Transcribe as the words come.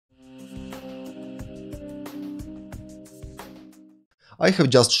I have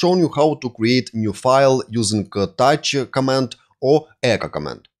just shown you how to create new file using touch command or echo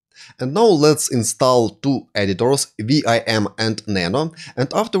command. And now let's install two editors, Vim and Nano,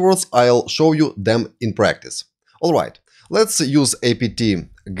 and afterwards I'll show you them in practice. Alright, let's use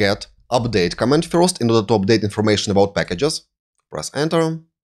apt-get update command first in order to update information about packages. Press enter.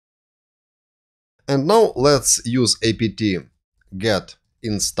 And now let's use apt-get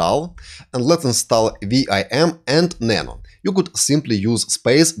install, and let's install Vim and Nano. You could simply use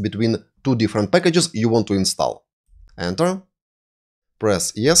space between two different packages you want to install. Enter.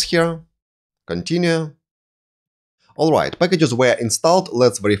 Press yes here. Continue. Alright, packages were installed.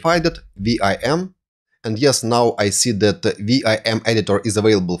 Let's verify that Vim. And yes, now I see that Vim editor is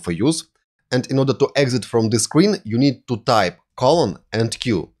available for use. And in order to exit from this screen, you need to type colon and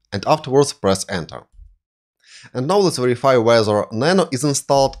Q, and afterwards press enter. And now let's verify whether Nano is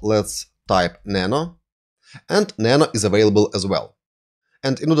installed. Let's type Nano. And Nano is available as well.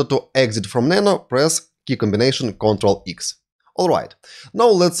 And in order to exit from Nano, press key combination Ctrl X. Alright, now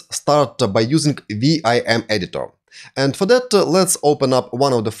let's start by using Vim editor. And for that, let's open up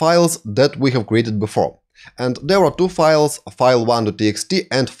one of the files that we have created before. And there are two files, file1.txt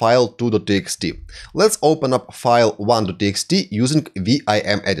and file2.txt. Let's open up file1.txt using Vim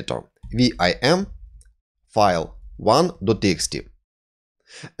editor. Vim file1.txt.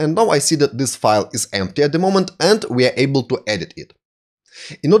 And now I see that this file is empty at the moment and we are able to edit it.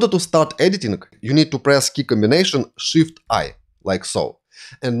 In order to start editing, you need to press key combination Shift-I, like so.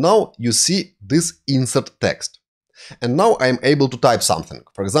 And now you see this insert text. And now I am able to type something.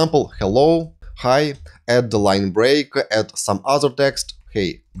 For example, hello, hi, add the line break, add some other text,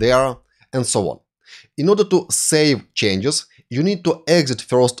 hey there, and so on. In order to save changes, you need to exit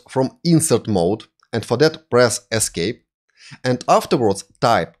first from insert mode, and for that press escape, and afterwards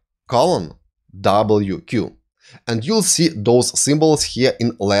type colon WQ. And you'll see those symbols here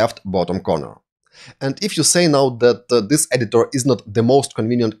in left bottom corner. And if you say now that this editor is not the most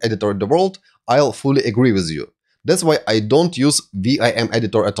convenient editor in the world, I'll fully agree with you. That's why I don't use Vim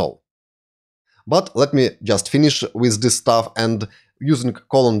editor at all. But let me just finish with this stuff, and using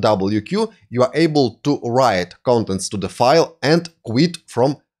colon WQ, you are able to write contents to the file and quit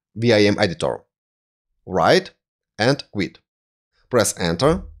from Vim editor. Write and quit. Press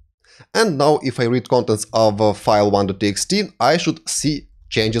enter. And now if I read contents of file1.txt, I should see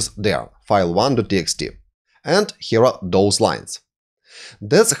changes there, file1.txt. And here are those lines.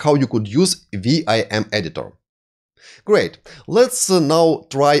 That's how you could use Vim editor. Great, let's now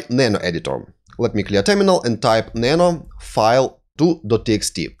try Nano editor. Let me clear terminal and type nano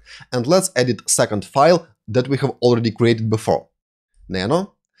file2.txt. And let's edit second file that we have already created before.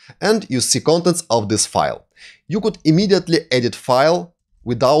 Nano. And you see contents of this file. You could immediately edit file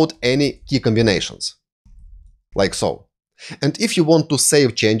without any key combinations. Like so. And if you want to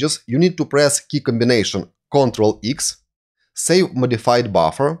save changes, you need to press key combination Ctrl X, save modified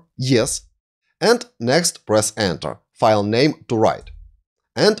buffer, yes, and next press enter, file name to write.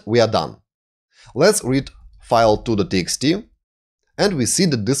 And we are done. Let's read file2.txt, and we see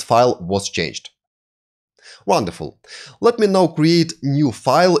that this file was changed. Wonderful. Let me now create new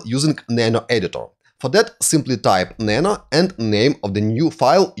file using Nano editor. For that, simply type nano and name of the new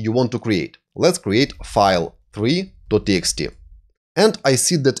file you want to create. Let's create file3.txt. And I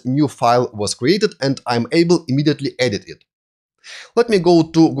see that new file was created and I'm able immediately edit it. Let me go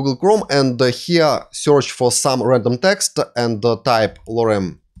to Google Chrome and here search for some random text and type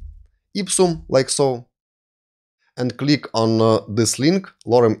lorem ipsum, like so. And click on this link,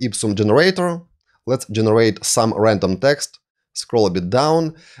 lorem ipsum generator. Let's generate some random text. Scroll a bit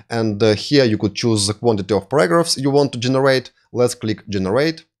down, and here you could choose the quantity of paragraphs you want to generate. Let's click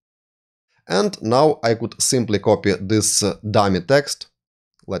generate. And now I could simply copy this dummy text.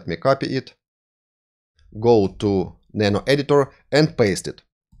 Let me copy it. Go to Nano editor and paste it.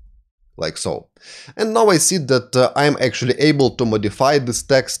 Like so. And now I see that I am actually able to modify this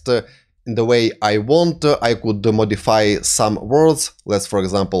text in the way I want. I could modify some words. Let's, for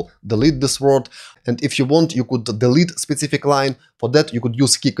example, delete this word. And if you want, you could delete specific line. For that, you could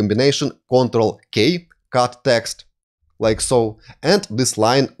use key combination Ctrl K, cut text, like so. And this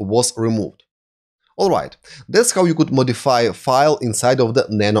line was removed. Alright, that's how you could modify a file inside of the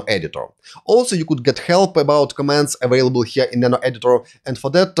Nano editor. Also, you could get help about commands available here in Nano editor, and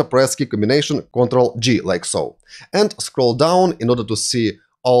for that, press key combination Ctrl G, like so. And scroll down in order to see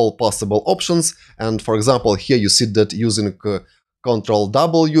all possible options. And for example, here you see that using Ctrl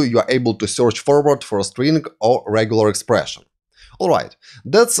W, you are able to search forward for a string or regular expression. Alright,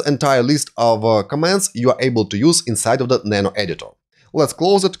 that's the entire list of commands you are able to use inside of the Nano editor. Let's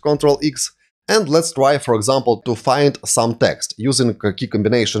close it, Ctrl X. And let's try, for example, to find some text using a key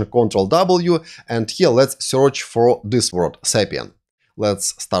combination Ctrl-W, and here let's search for this word, sapien. Let's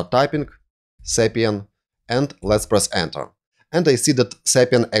start typing, sapien, and let's press enter. And I see that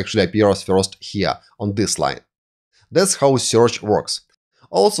sapien actually appears first here, on this line. That's how search works.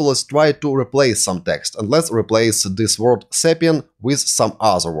 Also, let's try to replace some text, and let's replace this word sapien with some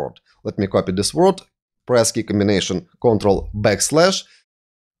other word. Let me copy this word, press key combination Ctrl/,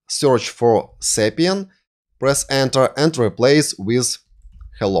 search for sapien, press enter and replace with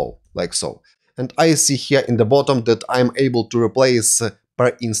hello, like so. And I see here in the bottom that I'm able to replace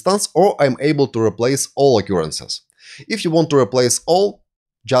per instance, or I'm able to replace all occurrences. If you want to replace all,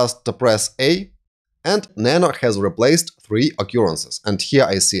 just press A, and Nano has replaced 3 occurrences. And here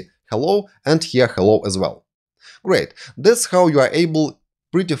I see hello, and here hello as well. Great, that's how you are able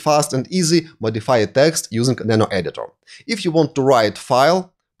pretty fast and easy modify a text using Nano editor. If you want to write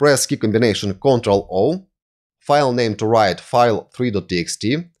file, press key combination Ctrl-O, file name to write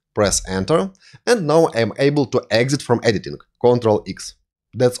file3.txt, press enter, and now I'm able to exit from editing, Ctrl-X.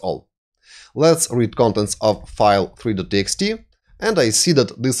 That's all. Let's read contents of file3.txt, and I see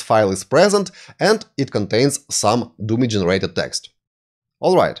that this file is present and it contains some dummy-generated text.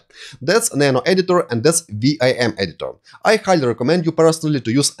 Alright, that's Nano editor and that's Vim editor. I highly recommend you personally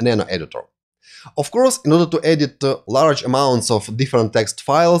to use Nano editor. Of course, in order to edit large amounts of different text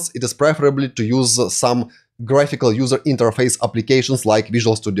files, it is preferable to use some graphical user interface applications like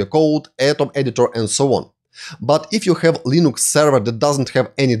Visual Studio Code, Atom Editor, and so on. But if you have Linux server that doesn't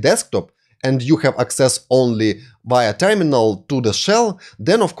have any desktop, and you have access only via terminal to the shell,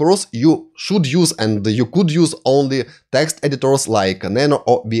 then of course you should use and you could use only text editors like Nano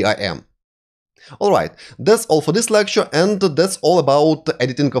or Vim. Alright, that's all for this lecture, and that's all about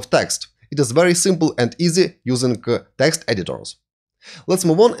editing of text. It is very simple and easy using text editors. Let's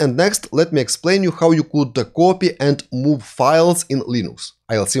move on, and next let me explain you how you could copy and move files in Linux.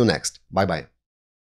 I'll see you next. Bye bye.